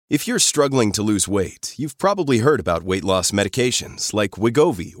If you're struggling to lose weight, you've probably heard about weight loss medications like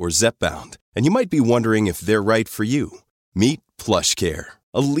Wegovy or Zepbound, and you might be wondering if they're right for you. Meet PlushCare,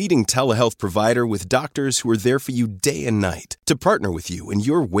 a leading telehealth provider with doctors who are there for you day and night to partner with you in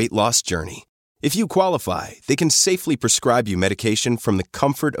your weight loss journey. If you qualify, they can safely prescribe you medication from the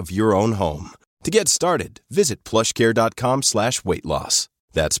comfort of your own home. To get started, visit plushcare.com/weightloss.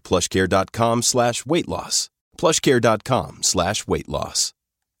 That's plushcare.com/weightloss. plushcare.com/weightloss.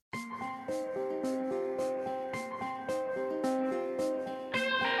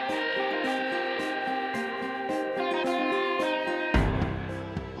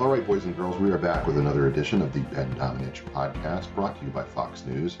 All right, boys and girls, we are back with another edition of the Ben Dominich podcast, brought to you by Fox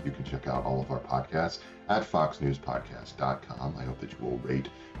News. You can check out all of our podcasts at foxnewspodcast.com. I hope that you will rate,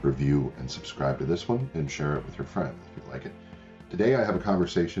 review, and subscribe to this one, and share it with your friends if you like it. Today I have a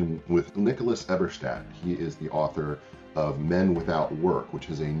conversation with Nicholas Eberstadt. He is the author of Men Without Work, which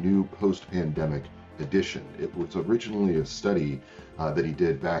is a new post-pandemic edition. It was originally a study that he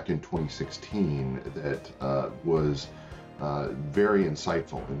did back in 2016 that was very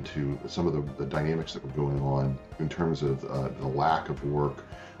insightful into some of the dynamics that were going on in terms of the lack of work,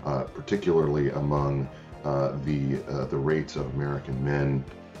 particularly among the rates of American men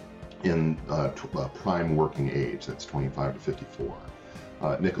in prime working age, that's 25 to 54.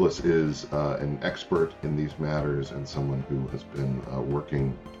 Nicholas is an expert in these matters and someone who has been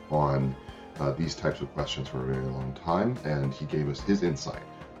working on these types of questions for a very long time, and he gave us his insight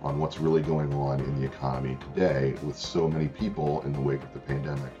on what's really going on in the economy today with so many people in the wake of the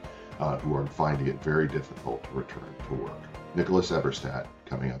pandemic who are finding it very difficult to return to work. Nicholas Eberstadt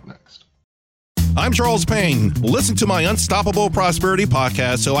coming up next. I'm Charles Payne. Listen to my Unstoppable Prosperity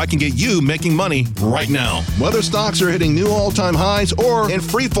podcast so I can get you making money right now. Whether stocks are hitting new all-time highs or in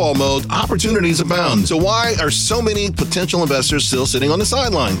free fall mode, opportunities abound. So why are so many potential investors still sitting on the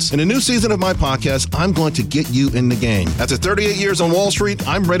sidelines? In a new season of my podcast, I'm going to get you in the game. After 38 years on Wall Street,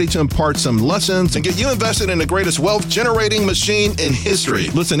 I'm ready to impart some lessons and get you invested in the greatest wealth-generating machine in history.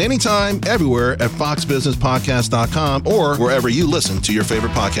 Listen anytime, everywhere at foxbusinesspodcast.com or wherever you listen to your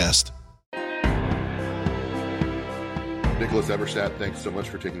favorite podcast. Nicholas Eberstadt, thanks so much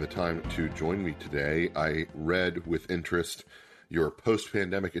for taking the time to join me today. I read with interest your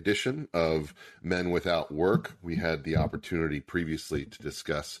post-pandemic edition of Men Without Work. We had the opportunity previously to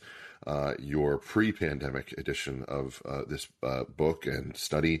discuss your pre-pandemic edition of this book and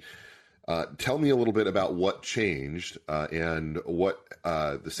study. Tell me a little bit about what changed and what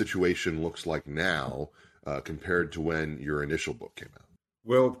the situation looks like now compared to when your initial book came out.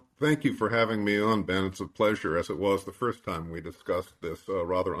 Well, thank you for having me on, Ben. It's a pleasure, as it was the first time we discussed this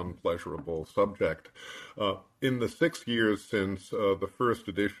rather unpleasurable subject. In the 6 years since the first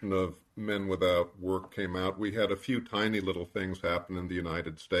edition of Men Without Work came out, we had a few tiny little things happen in the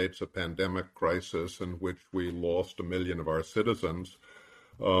United States, a pandemic crisis in which we lost 1 million of our citizens.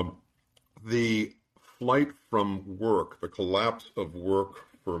 The flight from work, the collapse of work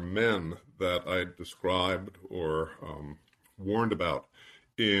for men that I described or warned about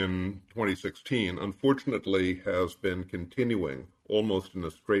in 2016, unfortunately, has been continuing almost in a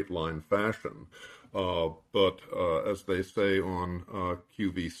straight line fashion. But as they say on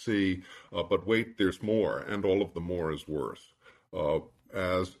QVC, but wait, there's more, and all of the more is worse.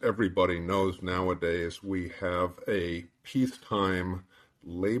 As everybody knows nowadays, we have a peacetime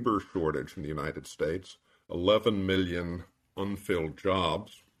labor shortage in the United States, 11 million unfilled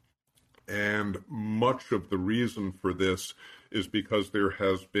jobs. And much of the reason for this is because there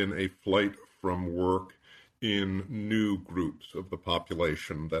has been a flight from work in new groups of the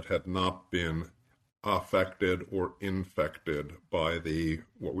population that had not been affected or infected by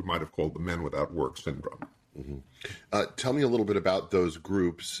what we might have called the Men Without Work syndrome. Mm-hmm. Tell me a little bit about those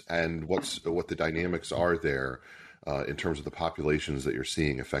groups and what the dynamics are there in terms of the populations that you're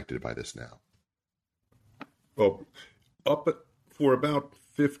seeing affected by this now. Well, for about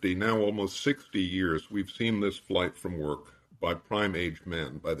 50, now almost 60 years, we've seen this flight from work by prime age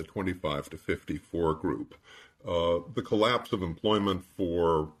men, by the 25 to 54 group. The collapse of employment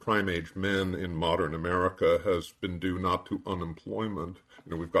for prime age men in modern America has been due not to unemployment.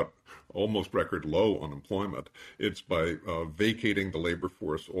 We've got almost record low unemployment. It's by vacating the labor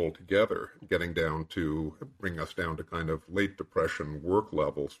force altogether, bring us down to kind of late depression work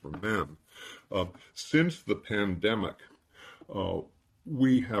levels for men. Since the pandemic,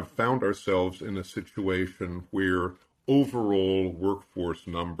 we have found ourselves in a situation where overall workforce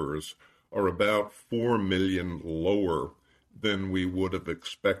numbers are about 4 million lower than we would have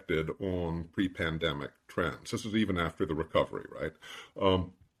expected on pre-pandemic trends. This is even after the recovery, right?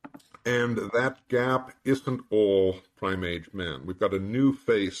 And that gap isn't all prime-age men. We've got a new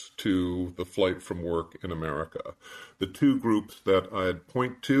face to the flight from work in America. The two groups that I'd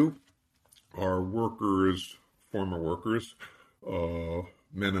point to are workers, former workers,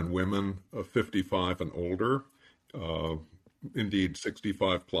 men and women of 55 and older, indeed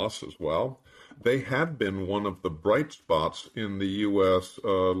 65 plus as well. They had been one of the bright spots in the U.S.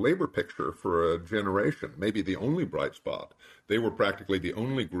 Labor picture for a generation, maybe the only bright spot. They were practically the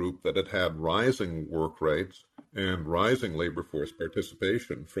only group that had rising work rates and rising labor force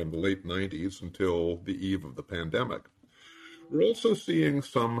participation from the late 90s until the eve of the pandemic. We're also seeing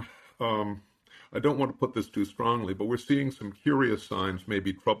some, I don't want to put this too strongly, but we're seeing some curious signs,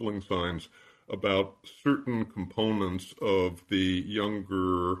 maybe troubling signs, about certain components of the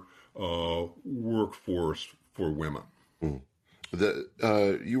younger workforce for women.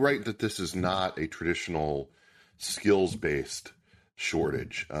 You write that this is not a traditional skills-based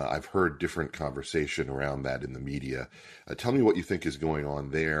shortage. I've heard different conversation around that in the media. Tell me what you think is going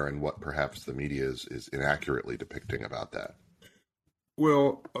on there and what perhaps the media is inaccurately depicting about that.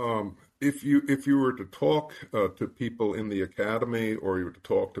 Well, if you were to talk to people in the academy, or you were to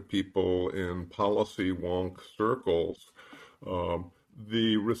talk to people in policy wonk circles,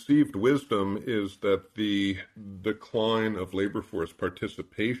 the received wisdom is that the decline of labor force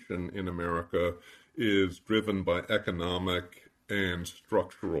participation in America is driven by economic and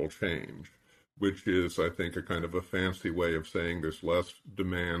structural change, which is, I think, a kind of a fancy way of saying there's less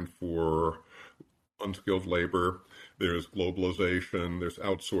demand for unskilled labor. There's globalization, there's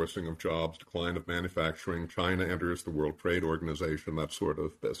outsourcing of jobs, decline of manufacturing. China enters the World Trade Organization, that sort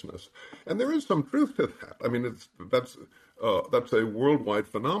of business. And there is some truth to that. I mean, that's a worldwide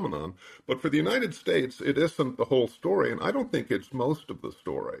phenomenon. But for the United States, it isn't the whole story, and I don't think it's most of the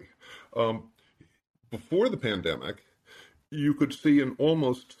story. Before the pandemic, you could see an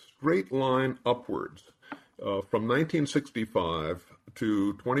almost straight line upwards from 1965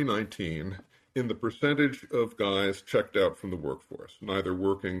 to 2019 in the percentage of guys checked out from the workforce, neither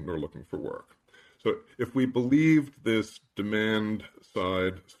working nor looking for work. So if we believed this demand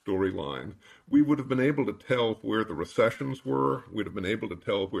side storyline, we would have been able to tell where the recessions were. We'd have been able to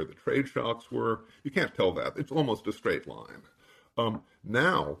tell where the trade shocks were. You can't tell that. It's almost a straight line.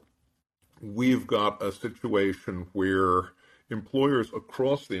 Now, we've got a situation where employers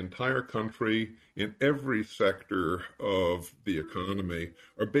across the entire country in every sector of the economy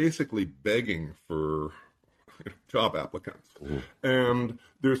are basically begging for job applicants. Mm-hmm. And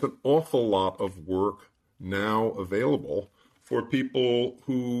there's an awful lot of work now available for people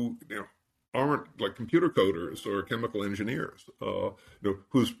who aren't like computer coders or chemical engineers,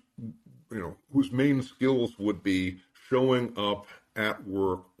 whose main skills would be showing up at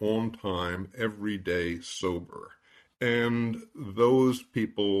work on time, every day, sober. And those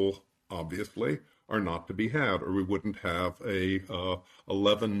people, obviously, are not to be had, or we wouldn't have a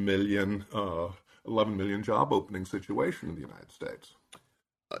 11 million job opening situation in the United States.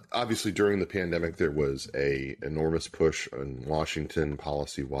 Obviously, during the pandemic, there was an enormous push in Washington,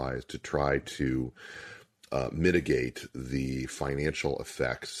 policy-wise, to try to mitigate the financial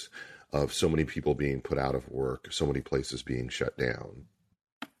effects of so many people being put out of work, so many places being shut down.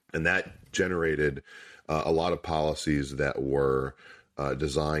 And that generated a lot of policies that were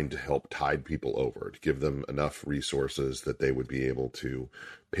designed to help tide people over, to give them enough resources that they would be able to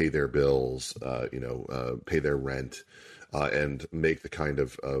pay their bills, pay their rent, and make the kind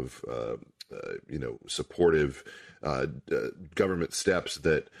of supportive government steps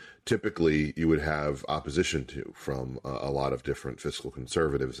that typically you would have opposition to from a lot of different fiscal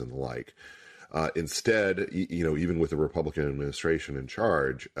conservatives and the like. Instead, even with the Republican administration in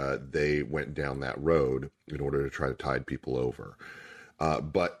charge, they went down that road in order to try to tide people over.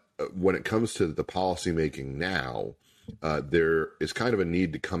 But when it comes to the policymaking now, there is kind of a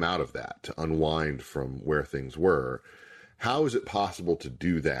need to come out of that, to unwind from where things were. How is it possible to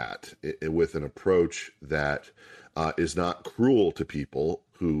do that with an approach that is not cruel to people,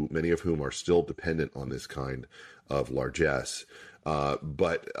 who many of whom are still dependent on this kind of largesse,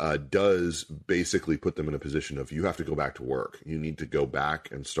 but does basically put them in a position of, you have to go back to work. You need to go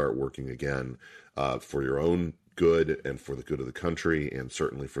back and start working again for your own good and for the good of the country, and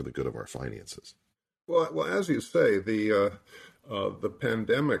certainly for the good of our finances. Well, as you say, the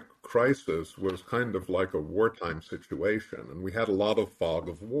pandemic crisis was kind of like a wartime situation, and we had a lot of fog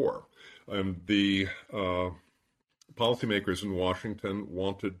of war. And the policymakers in Washington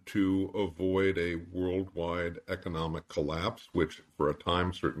wanted to avoid a worldwide economic collapse, which for a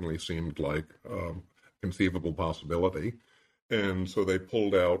time certainly seemed like a conceivable possibility. And so they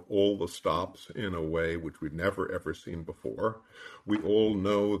pulled out all the stops in a way which we'd never, ever seen before. We all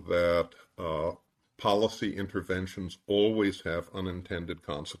know that policy interventions always have unintended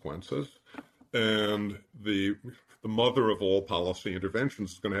consequences. And the mother of all policy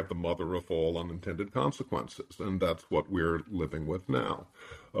interventions is going to have the mother of all unintended consequences. And that's what we're living with now.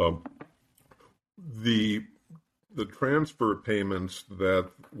 The transfer payments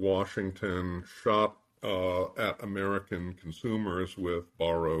that Washington shot at American consumers with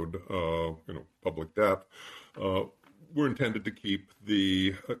borrowed, public debt, were intended to keep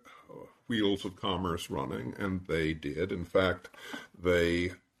the wheels of commerce running, and they did. In fact,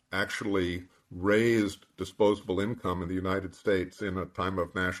 they actually raised disposable income in the United States in a time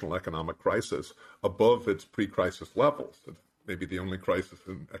of national economic crisis above its pre-crisis levels. It's maybe the only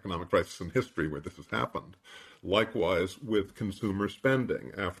economic crisis in history where this has happened. Likewise, with consumer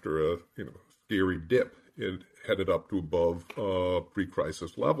spending, after a scary dip, it headed up to above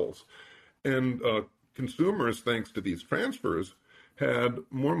pre-crisis levels. And consumers, thanks to these transfers, had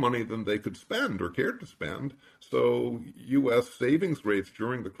more money than they could spend or cared to spend. So U.S. savings rates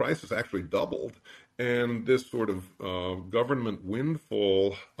during the crisis actually doubled. And this sort of government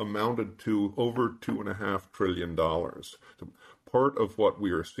windfall amounted to over $2.5 trillion. So part of what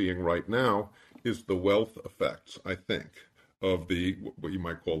we are seeing right now is the wealth effects, I think, of what you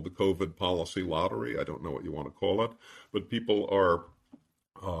might call the COVID policy lottery. I don't know what you want to call it. But people are,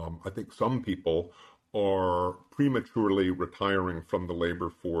 I think some people are prematurely retiring from the labor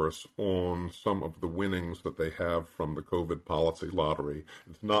force on some of the winnings that they have from the COVID policy lottery.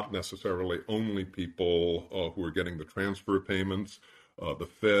 It's not necessarily only people who are getting the transfer payments. The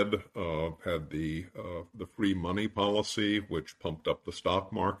Fed had the free money policy, which pumped up the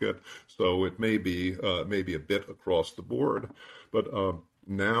stock market. So it may be a bit across the board. But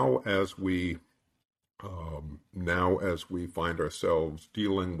now as we find ourselves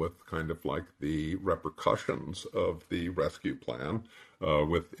dealing with kind of like the repercussions of the rescue plan,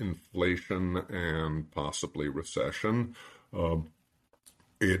 with inflation and possibly recession,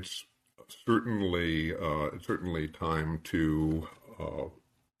 it's certainly time to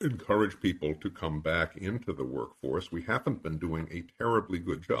encourage people to come back into the workforce. We haven't been doing a terribly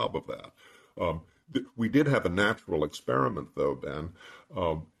good job of that. We did have a natural experiment, though, Ben.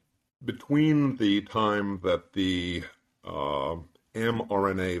 Between the time that the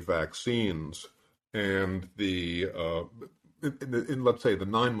mRNA vaccines and let's say the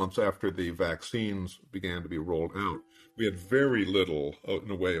 9 months after the vaccines began to be rolled out, we had very little in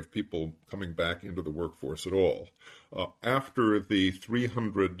the way of people coming back into the workforce at all. After the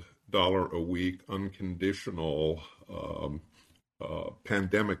 $300 a week unconditional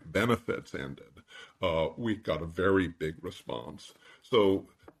pandemic benefits ended, we got a very big response. So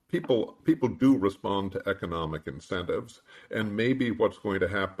people do respond to economic incentives, and maybe what's going to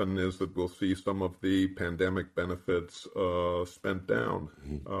happen is that we'll see some of the pandemic benefits spent down.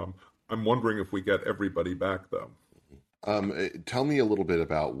 I'm wondering if we get everybody back, though. Tell me a little bit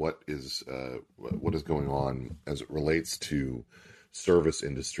about what is going on as it relates to service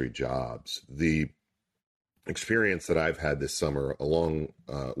industry jobs. The experience that I've had this summer, along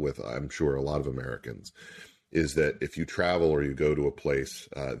with, I'm sure, a lot of Americans, is that if you travel or you go to a place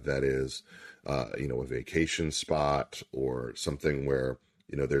that is, a vacation spot or something where,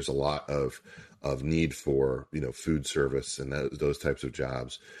 there's a lot of need for, food service and those types of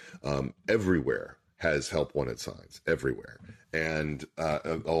jobs, everywhere has help wanted signs, everywhere. And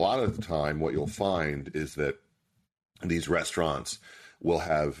a lot of the time what you'll find is that these restaurants will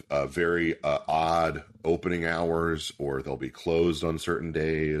have very odd opening hours, or they'll be closed on certain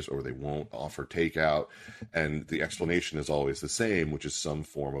days, or they won't offer takeout. And the explanation is always the same, which is some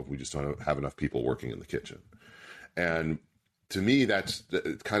form of, we just don't have enough people working in the kitchen. And to me, that's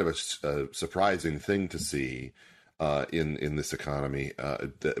kind of a surprising thing to see in this economy,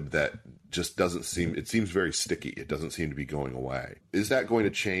 that just doesn't seem, it seems very sticky. It doesn't seem to be going away. Is that going to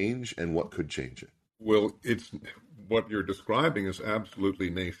change, and what could change it? Well, what you're describing is absolutely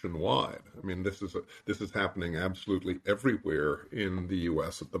nationwide. I mean, this is happening absolutely everywhere in the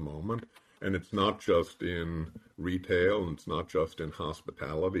U.S. at the moment, and it's not just in retail, and it's not just in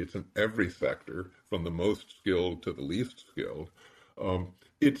hospitality. It's in every sector, from the most skilled to the least skilled.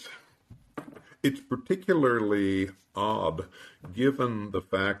 It's particularly odd, given the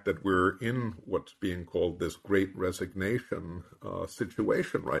fact that we're in what's being called this Great Resignation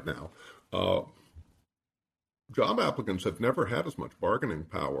situation right now. Job applicants have never had as much bargaining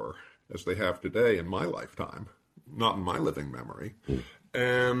power as they have today in my lifetime, not in my living memory.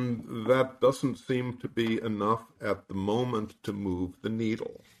 And that doesn't seem to be enough at the moment to move the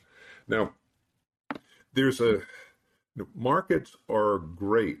needle. Now, there's a Markets are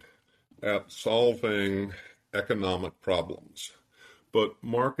great at solving economic problems, but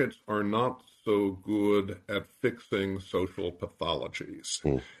markets are not so good at fixing social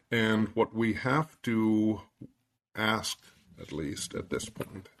pathologies. And what we have to ask, at least at this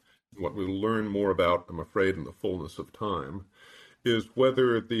point, what we'll learn more about, I'm afraid, in the fullness of time, is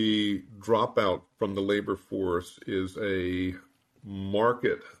whether the dropout from the labor force is a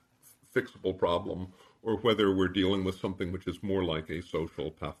market fixable problem or whether we're dealing with something which is more like a social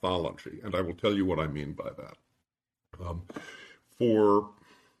pathology. And I will tell you what I mean by that. For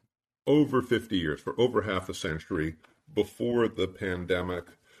over 50 years, for over half a century, before the pandemic,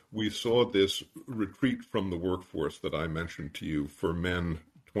 we saw this retreat from the workforce that I mentioned to you for men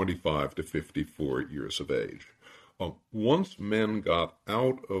 25 to 54 years of age. Once men got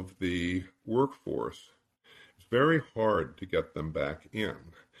out of the workforce, it's very hard to get them back in.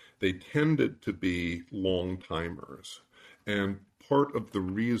 They tended to be long-timers. And part of the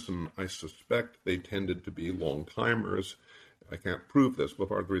reason I suspect they tended to be long-timers, I can't prove this, but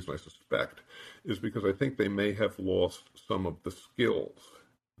part of the reason I suspect is because I think they may have lost some of the skills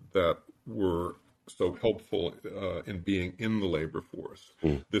that were so helpful in being in the labor force.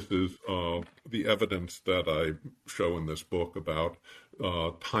 This is the evidence that I show in this book about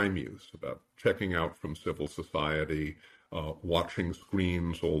time use, about checking out from civil society, watching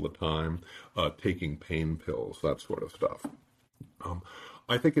screens all the time, taking pain pills, that sort of stuff.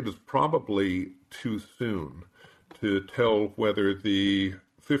 I think it is probably too soon to tell whether the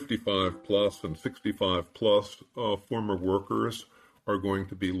 55 plus and 65 plus former workers are going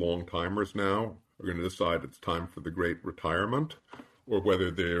to be long-timers now, are going to decide it's time for the great retirement, or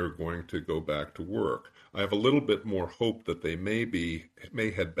whether they're going to go back to work. I have a little bit more hope that they may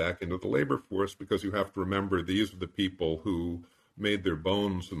head back into the labor force, because you have to remember these are the people who made their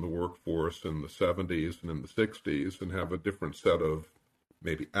bones in the workforce in the 70s and in the 60s and have a different set of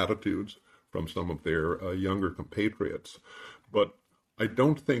maybe attitudes from some of their younger compatriots. But I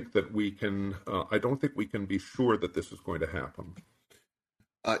don't think we can be sure that this is going to happen.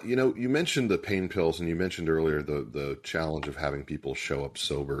 You mentioned the pain pills, and you mentioned earlier the challenge of having people show up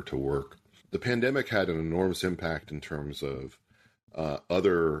sober to work. The pandemic had an enormous impact in terms of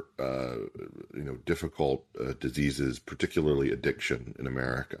other difficult diseases, particularly addiction in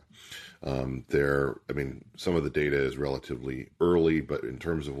America. Some of the data is relatively early, but in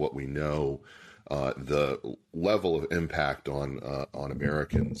terms of what we know, the level of impact on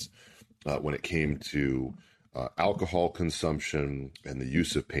Americans when it came to alcohol consumption and the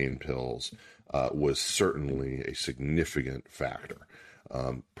use of pain pills was certainly a significant factor.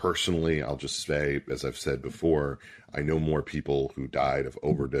 Personally, I'll just say, as I've said before, I know more people who died of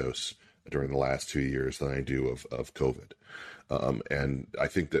overdose during the last 2 years than I do of COVID. And I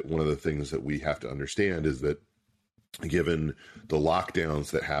think that one of the things that we have to understand is that given the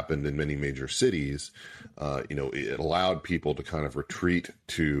lockdowns that happened in many major cities, it allowed people to kind of retreat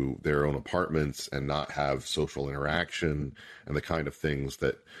to their own apartments and not have social interaction and the kind of things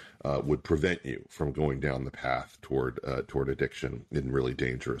that would prevent you from going down the path toward addiction in really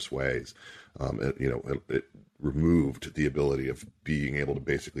dangerous ways. It removed the ability of being able to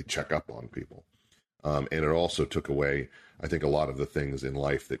basically check up on people. And it also took away, I think, a lot of the things in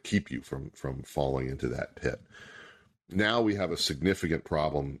life that keep you from falling into that pit. Now we have a significant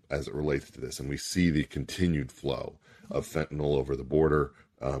problem as it relates to this, and we see the continued flow of fentanyl over the border.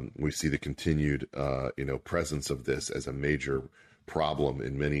 We see the continued, presence of this as a major problem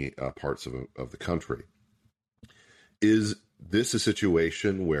in many parts of the country. Is this a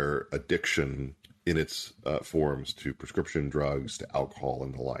situation where addiction in its forms to prescription drugs, to alcohol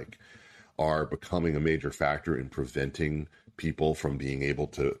and the like, are becoming a major factor in preventing people from being able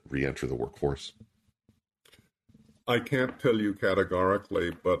to re-enter the workforce? I can't tell you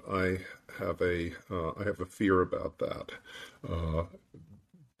categorically, but I have a fear about that.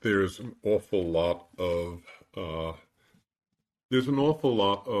 There's an awful lot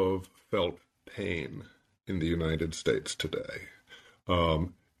of felt pain in the United States today.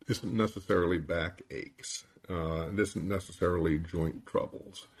 Isn't necessarily back aches. It isn't necessarily joint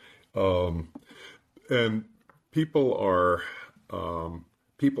troubles, and people are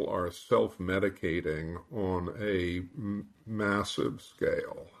self-medicating on a massive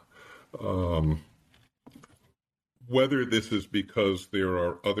scale. Whether this is because there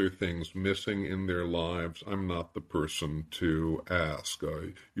are other things missing in their lives, I'm not the person to ask.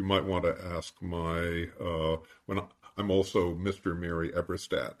 You might want to ask I'm also Mr. Mary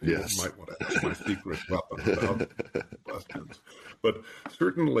Eberstadt. Yes. You might want to ask my secret weapon about questions. But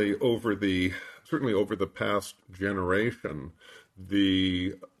certainly over the past generation,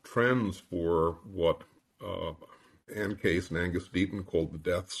 the trends for what Anne Case and Angus Deaton called the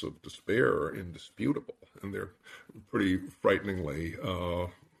deaths of despair are indisputable, and they're pretty frighteningly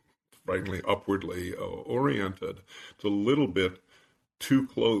upwardly oriented. It's a little bit too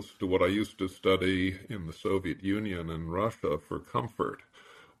close to what I used to study in the Soviet Union and Russia for comfort.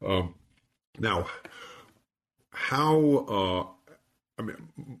 Now, how?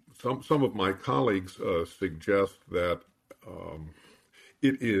 Some of my colleagues suggest that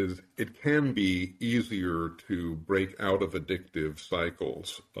it can be easier to break out of addictive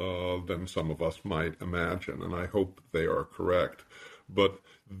cycles than some of us might imagine, and I hope they are correct. But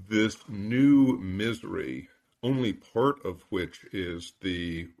this new misery, only part of which is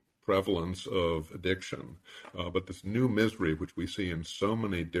the prevalence of addiction, but this new misery, which we see in so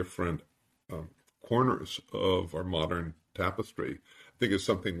many different corners of our modern tapestry, I think is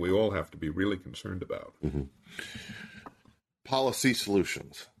something we all have to be really concerned about. Mm-hmm. Policy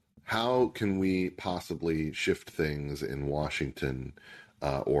solutions. How can we possibly shift things in Washington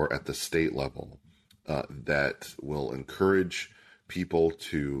or at the state level that will encourage people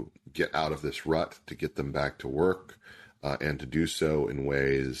to get out of this rut, to get them back to work, and to do so in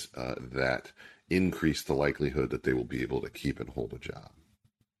ways that increase the likelihood that they will be able to keep and hold a job?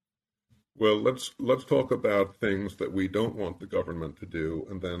 Well, let's talk about things that we don't want the government to do,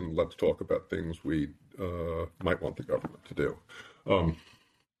 and then let's talk about things we might want the government to do.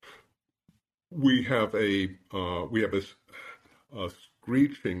 We have a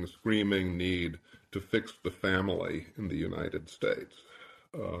screaming need to fix the family in the United States.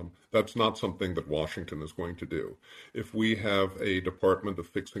 That's not something that Washington is going to do. If we have a Department of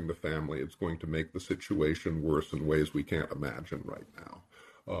Fixing the Family, it's going to make the situation worse in ways we can't imagine right now.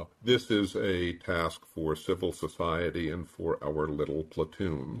 This is a task for civil society and for our little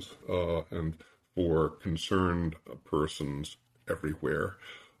platoons and for concerned persons everywhere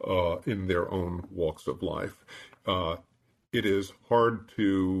in their own walks of life. It is hard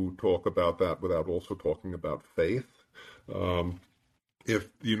to talk about that without also talking about faith.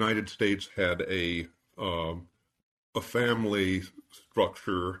 If the United States had a family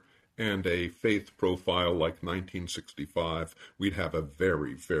structure and a faith profile like 1965, we'd have a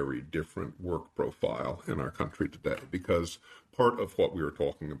very, very different work profile in our country today, because part of what we are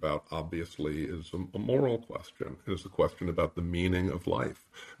talking about, obviously, is a moral question. It is a question about the meaning of life.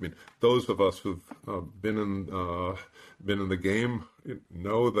 I mean, those of us who've been in the game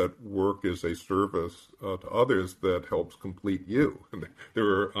know that work is a service to others that helps complete you. And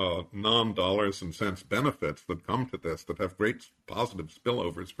there are non-dollars and cents benefits that come to this that have great positive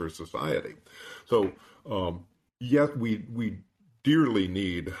spillovers for society. So, yes, we dearly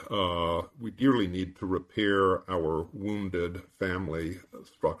need to repair our wounded family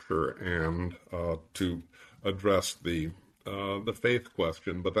structure and to address the faith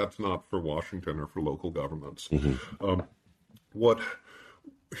question, but that's not for Washington or for local governments. Mm-hmm.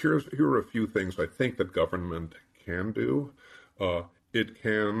 Here are a few things I think that government can do. It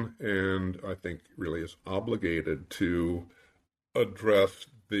can, and I think really is obligated to, address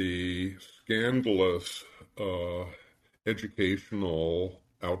the scandalous educational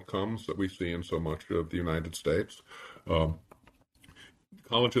outcomes that we see in so much of the United States.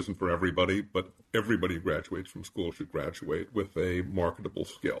 College isn't for everybody, but everybody who graduates from school should graduate with a marketable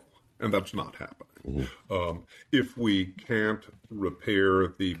skill, and that's not happening. Mm-hmm. If we can't repair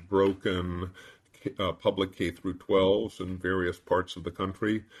the broken public K through 12s in various parts of the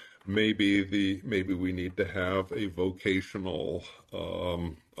country, maybe we need to have a vocational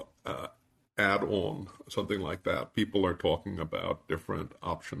add-on, something like that. People are talking about different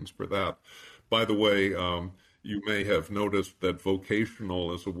options for that. By the way, you may have noticed that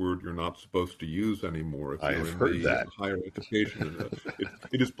vocational is a word you're not supposed to use anymore if you're in the higher education.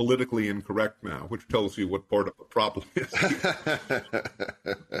 It is politically incorrect now, which tells you what part of the problem is.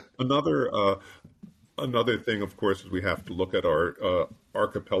 Another thing, of course, is we have to look at our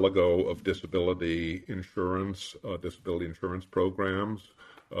archipelago of disability insurance programs.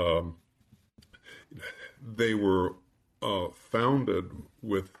 They were founded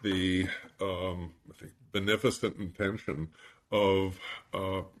with the beneficent intention of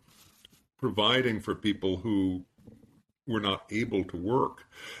providing for people who were not able to work,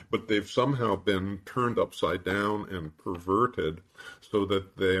 but they've somehow been turned upside down and perverted so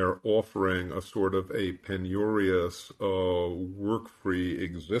that they're offering a sort of a penurious, work-free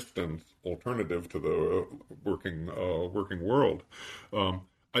existence alternative to the working world.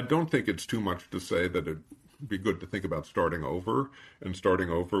 I don't think it's too much to say that it'd be good to think about starting over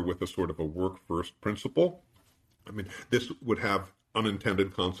with a sort of a work-first principle. I mean, this would have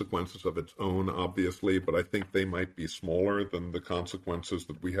unintended consequences of its own, obviously, but I think they might be smaller than the consequences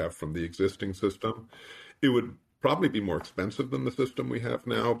that we have from the existing system. It would probably be more expensive than the system we have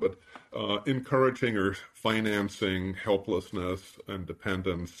now, but encouraging or financing helplessness and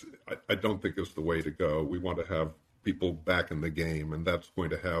dependence, I don't think is the way to go. We want to have people back in the game, and that's going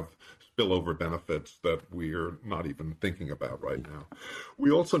to have spillover benefits that we're not even thinking about right now.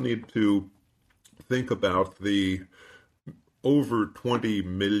 We also need to think about the over 20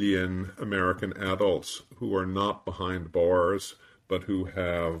 million American adults who are not behind bars, but who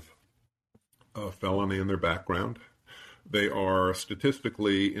have a felony in their background. They are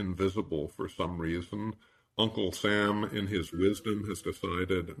statistically invisible for some reason. Uncle Sam, in his wisdom, has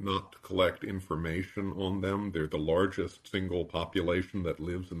decided not to collect information on them. They're the largest single population that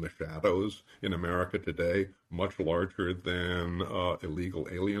lives in the shadows in America today, much larger than illegal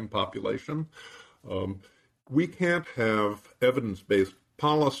alien population. We can't have evidence-based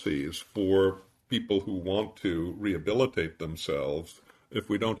policies for people who want to rehabilitate themselves if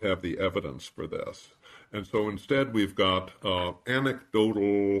we don't have the evidence for this. And so instead we've got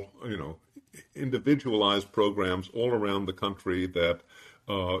anecdotal, individualized programs all around the country that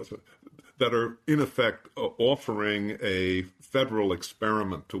are in effect offering a federal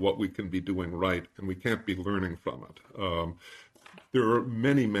experiment to what we can be doing right, and we can't be learning from it. There are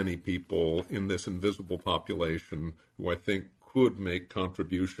many, many people in this invisible population who I think could make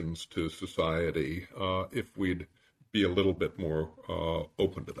contributions to society if we'd be a little bit more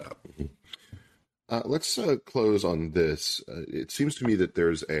open to that. Let's close on this. It seems to me that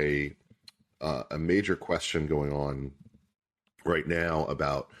there's a major question going on right now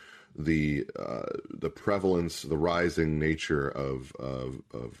about the prevalence, the rising nature of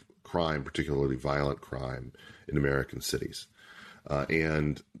crime, particularly violent crime, in American cities.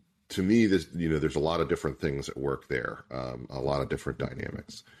 And to me, there's a lot of different things at work there, a lot of different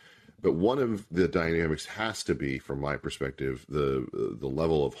dynamics. But one of the dynamics has to be, from my perspective, the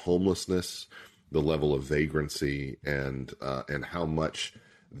level of homelessness, the level of vagrancy, and how much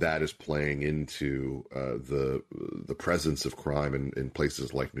that is playing into the presence of crime in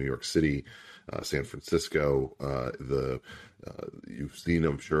places like New York City, San Francisco. You've seen,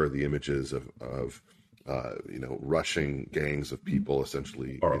 I'm sure, the images of rushing gangs of people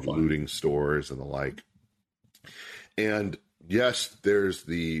essentially looting stores and the like. And yes, there's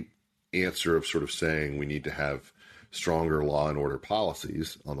the answer of sort of saying we need to have stronger law and order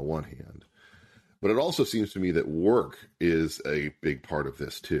policies on the one hand. But it also seems to me that work is a big part of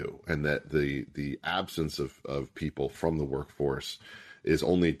this too, and that the absence of people from the workforce is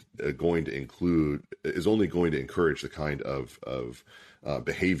only going to encourage the kind of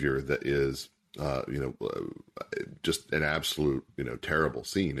behavior that is just an absolute terrible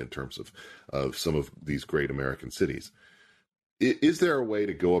scene in terms of some of these great American cities. Is there a way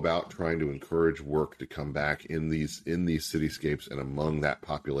to go about trying to encourage work to come back in these cityscapes and among that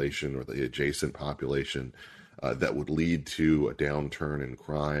population or the adjacent population that would lead to a downturn in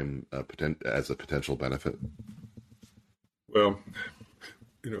crime as a potential benefit? Well,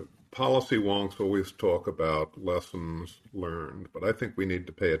 policy wonks always talk about lessons learned, but I think we need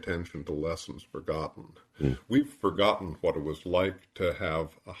to pay attention to lessons forgotten. We've forgotten what it was like to have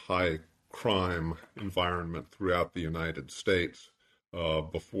a high crime environment throughout the United States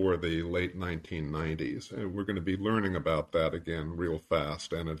before the late 1990s, and we're going to be learning about that again real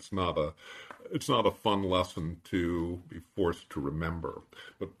fast. And it's not a fun lesson to be forced to remember.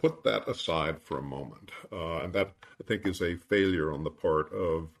 But put that aside for a moment, and that I think is a failure on the part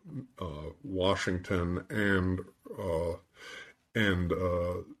of Washington and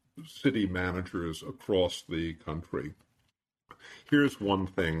city managers across the country. Here's one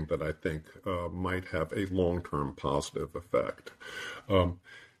thing that I think might have a long-term positive effect.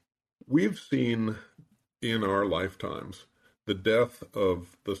 We've seen in our lifetimes the death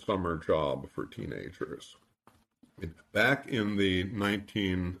of the summer job for teenagers. Back in the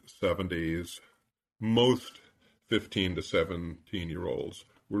 1970s, most 15 to 17-year-olds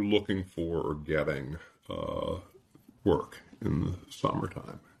were looking for or getting work in the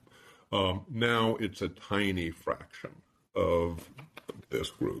summertime. Now it's a tiny fraction of this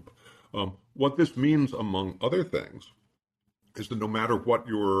group. What this means, among other things, is that no matter what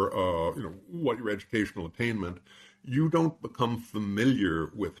your educational attainment, you don't become familiar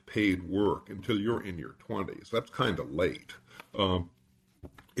with paid work until you're in your 20s. That's kind of late.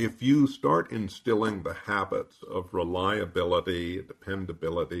 If you start instilling the habits of reliability,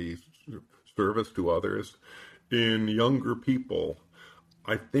 dependability, service to others in younger people,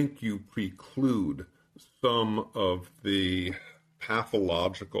 I think you preclude some of the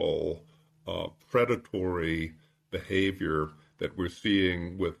pathological, predatory behavior that we're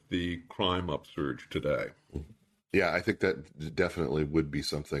seeing with the crime upsurge today. Yeah, I think that definitely would be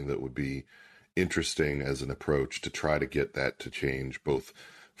something that would be interesting as an approach to try to get that to change, both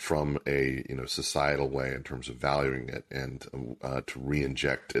from a societal way in terms of valuing it and to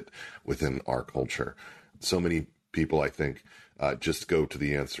re-inject it within our culture. So many people, I think, just go to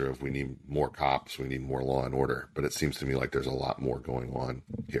the answer of we need more cops, we need more law and order. But it seems to me like there's a lot more going on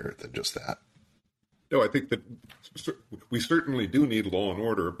here than just that. No, I think that we certainly do need law and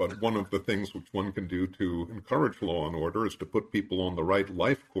order, but one of the things which one can do to encourage law and order is to put people on the right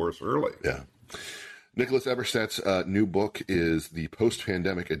life course early. Yeah. Nicholas Eberstadt's new book is the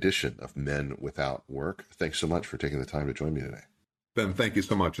post-pandemic edition of Men Without Work. Thanks so much for taking the time to join me today. Ben, thank you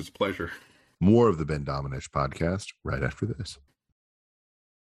so much. It's a pleasure. More of the Ben Domenech podcast right after this.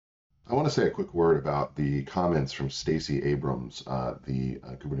 I want to say a quick word about the comments from Stacey Abrams, the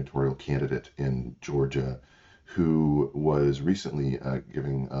gubernatorial candidate in Georgia, who was recently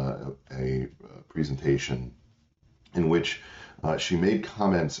giving a presentation in which she made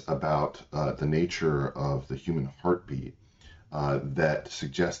comments about the nature of the human heartbeat that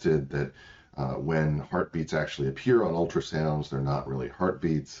suggested that when heartbeats actually appear on ultrasounds, they're not really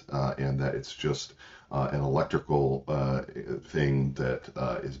heartbeats, and that it's just an electrical thing that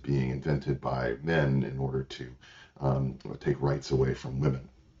is being invented by men in order to take rights away from women.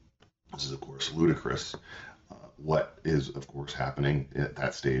 This is, of course, ludicrous. What is, of course, happening at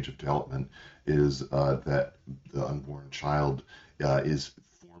that stage of development is that the unborn child is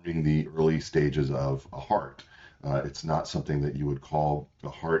forming the early stages of a heart. It's not something that you would call a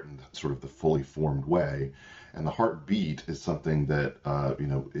heart in sort of the fully formed way. And the heartbeat is something that,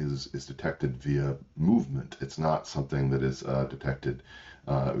 is detected via movement. It's not something that is detected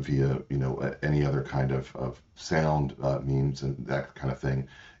via, any other kind of sound means and that kind of thing.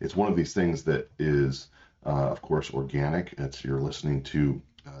 It's one of these things that is, of course, organic. You're listening to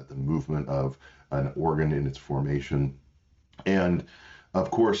the movement of an organ in its formation. And of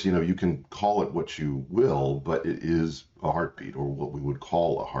course, you can call it what you will, but it is a heartbeat, or what we would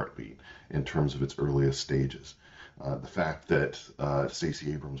call a heartbeat in terms of its earliest stages. The fact that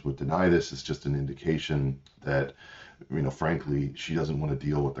Stacey Abrams would deny this is just an indication that, frankly, she doesn't want to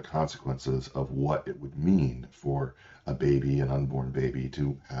deal with the consequences of what it would mean for a baby, an unborn baby,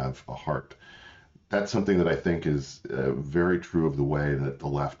 to have a heart. That's something that I think is very true of the way that the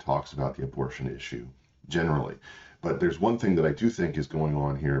left talks about the abortion issue generally. But there's one thing that I do think is going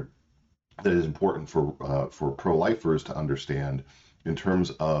on here that is important for pro-lifers to understand in terms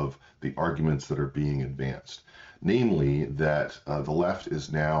of the arguments that are being advanced. Namely, that the left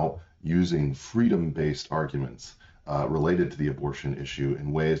is now using freedom-based arguments related to the abortion issue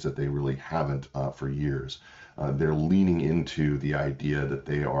in ways that they really haven't for years. They're leaning into the idea that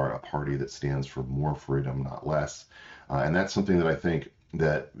they are a party that stands for more freedom, not less. And that's something that I think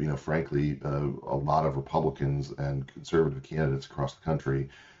that, frankly, a lot of Republicans and conservative candidates across the country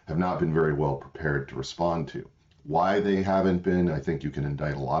have not been very well prepared to respond to. Why they haven't been, I think you can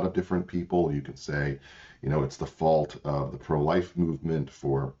indict a lot of different people. You can say, it's the fault of the pro-life movement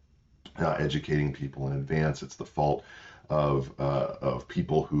for educating people in advance. It's the fault of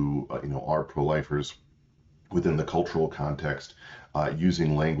people who, are pro-lifers within the cultural context,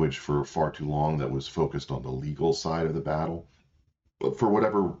 using language for far too long that was focused on the legal side of the battle. But for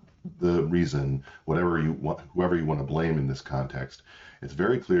whatever the reason, whoever you want to blame in this context, it's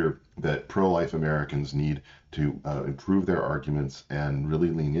very clear that pro-life Americans need to improve their arguments and really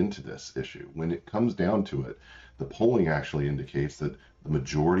lean into this issue. When it comes down to it, the polling actually indicates that the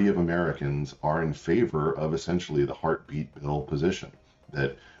majority of Americans are in favor of essentially the heartbeat bill position,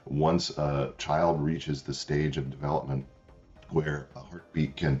 that once a child reaches the stage of development where a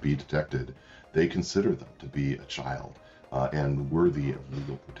heartbeat can be detected, they consider them to be a child and worthy of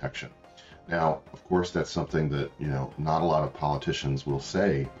legal protection. Now, of course, that's something that, not a lot of politicians will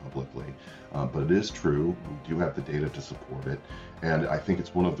say publicly, but it is true. We do have the data to support it. And I think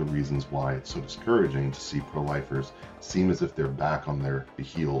it's one of the reasons why it's so discouraging to see pro-lifers seem as if they're back on their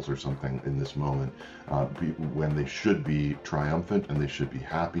heels or something in this moment, when they should be triumphant and they should be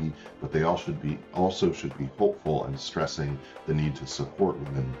happy, but they also should be hopeful and stressing the need to support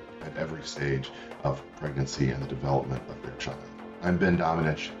women at every stage of pregnancy and the development of their child. I'm Ben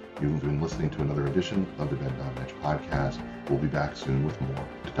Domenech. You've been listening to another edition of the Ben Domenech podcast. We'll be back soon with more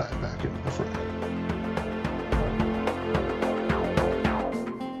to dive back into the fray.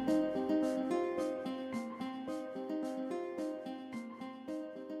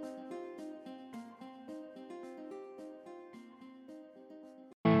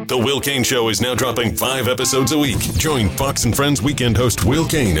 The Will Cain Show is now dropping 5 episodes a week. Join Fox & Friends weekend host Will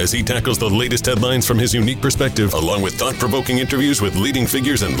Cain as he tackles the latest headlines from his unique perspective, along with thought-provoking interviews with leading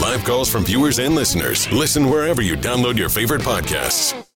figures and live calls from viewers and listeners. Listen wherever you download your favorite podcasts.